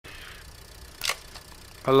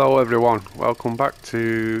Hello everyone, welcome back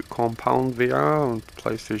to Compound VR on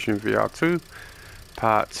PlayStation VR2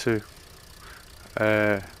 Part 2.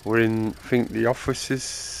 We're in, I think, the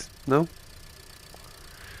offices now.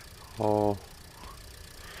 Oh,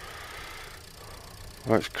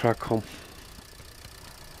 let's crack on.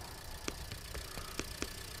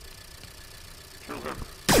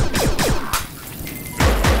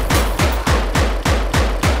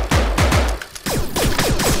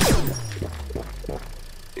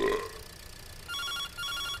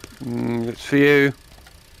 It's for you.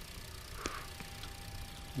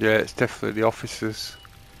 Yeah, it's definitely the officers.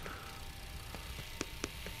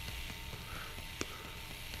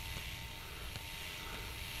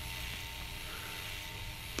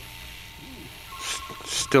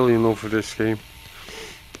 Still in love with this game.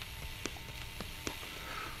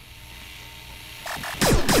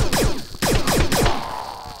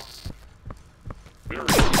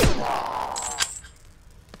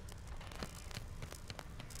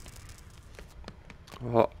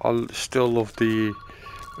 I still love the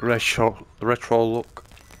retro look.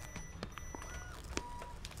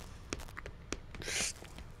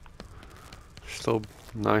 Still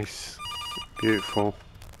nice, beautiful.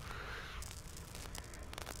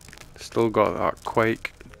 Still got that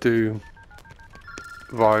Quake Doom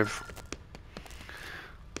vibe.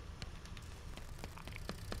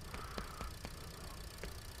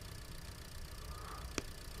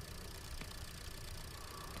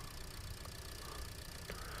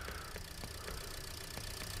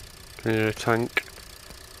 Can you hear a tank?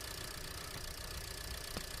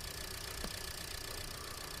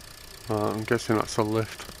 I'm guessing that's a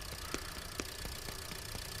lift.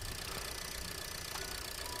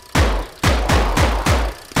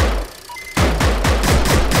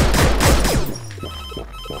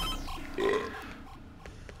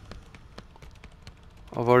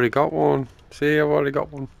 I've already got one. See, I've already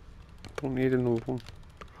got one. Don't need another one.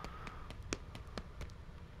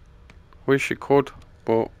 Wish it could,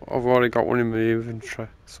 but I've already got one in my inventory,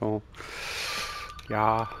 so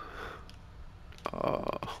yeah.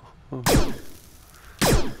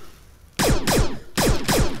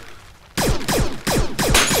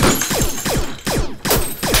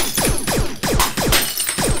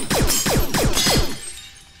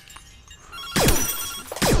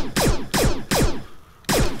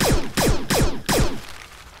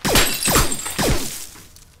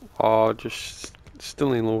 Just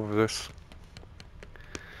still in love with this.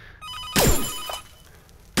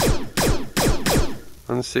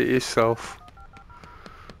 And see it yourself.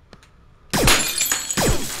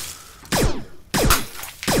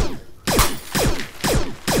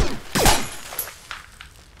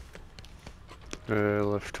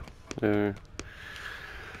 Left. Yeah.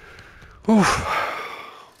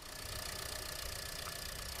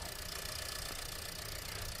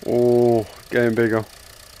 Oh, getting bigger.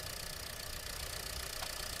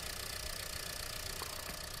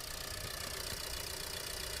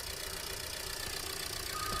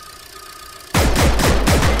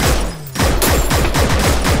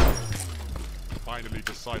 Finally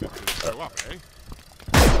decided to show up, eh?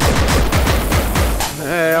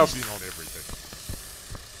 Hey, on everything.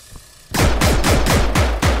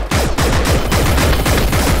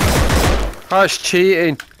 That's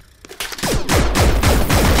cheating.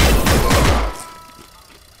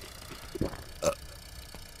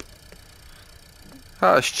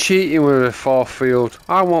 That's cheating with a force field.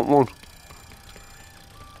 I want one.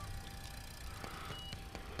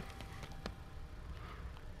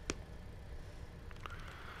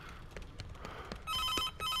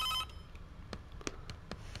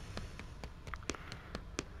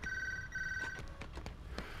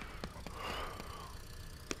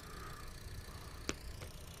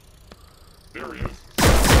 There he is.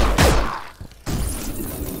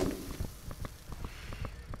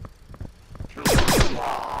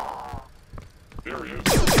 There he is.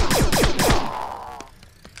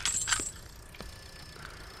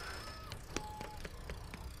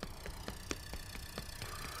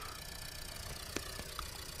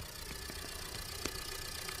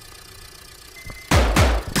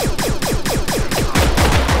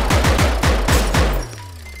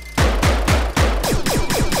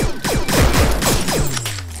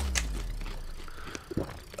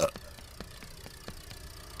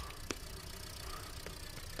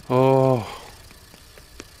 Oh.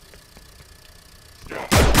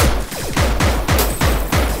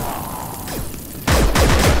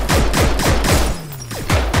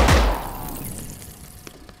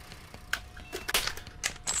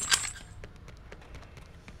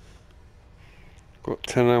 Got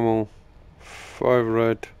 10 ammo, 5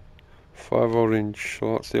 red, 5 orange,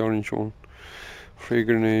 so that's the orange one. 3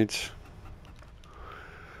 grenades.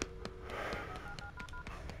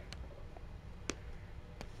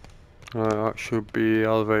 Right, that should be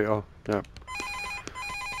elevator. Yep.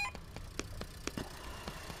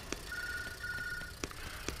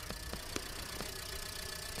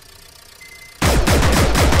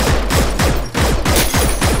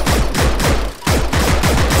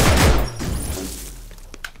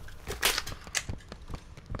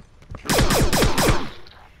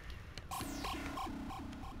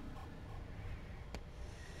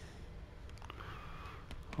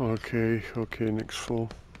 Okay, next floor.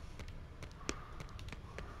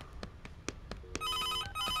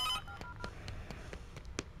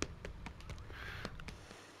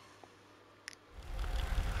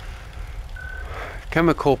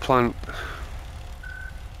 Chemical plant.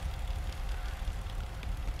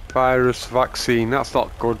 Virus vaccine, that's not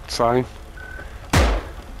a good sign.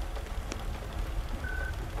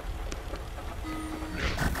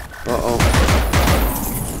 Uh-oh.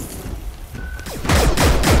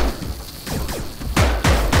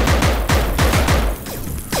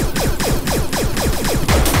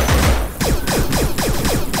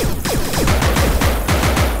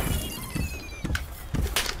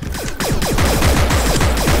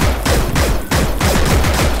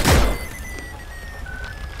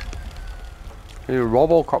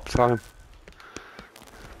 Robocop time.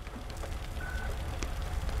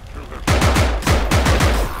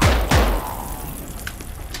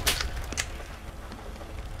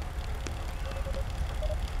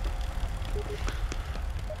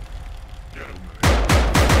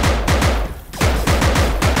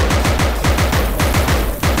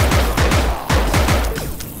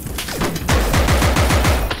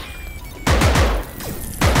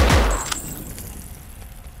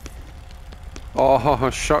 Oh,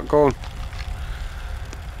 shotgun.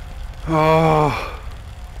 Oh.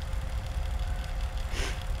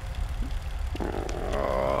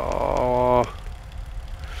 Oh.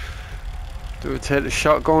 Do we take the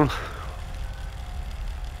shotgun?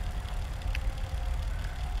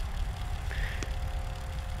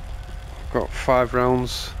 Got 5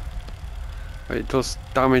 rounds. It does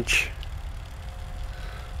damage.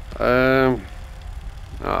 I'll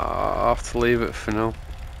have to leave it for now.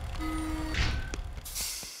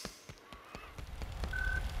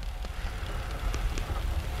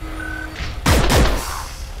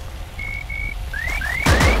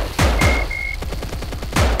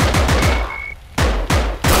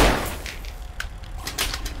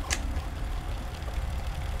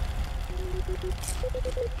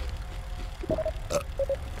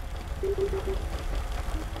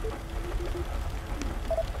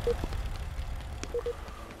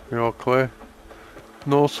 You're all clear.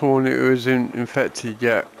 Know someone who isn't infected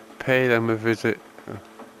yet, pay them a visit.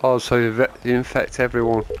 Also, you infect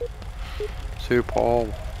everyone. Sue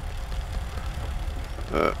Paul.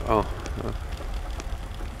 Oh.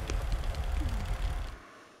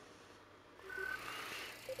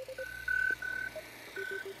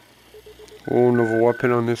 Oh, another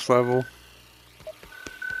weapon on this level.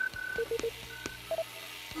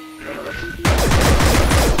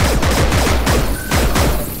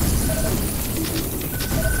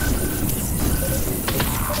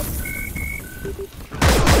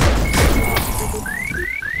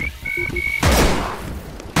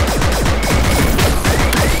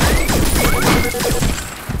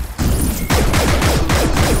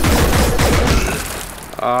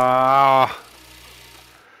 Ah,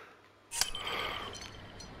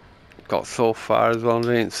 got so far as well and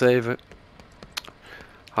didn't save it.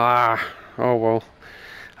 Ah, oh well.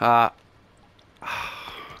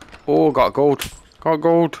 Oh, got gold. Got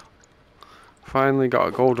gold. Finally got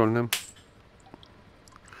a gold on them.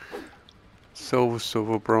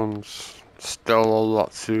 Silver, bronze. Still a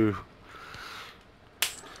lot to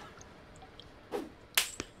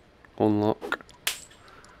unlock.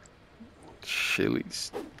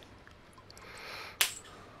 Chilies.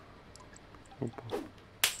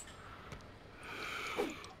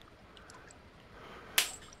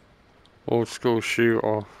 Old school shoot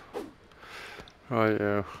off. Right,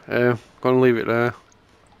 yeah. Gonna leave it there.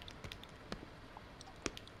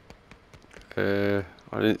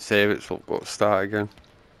 I didn't save it, so I've got to start again.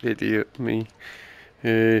 Idiot me.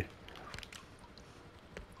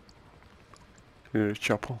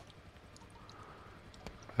 Chapel.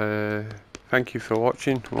 Thank you for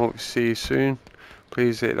watching. Hope to see you soon.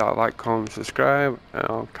 Please hit that like, comment, subscribe, and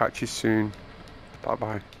I'll catch you soon. Bye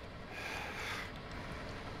bye.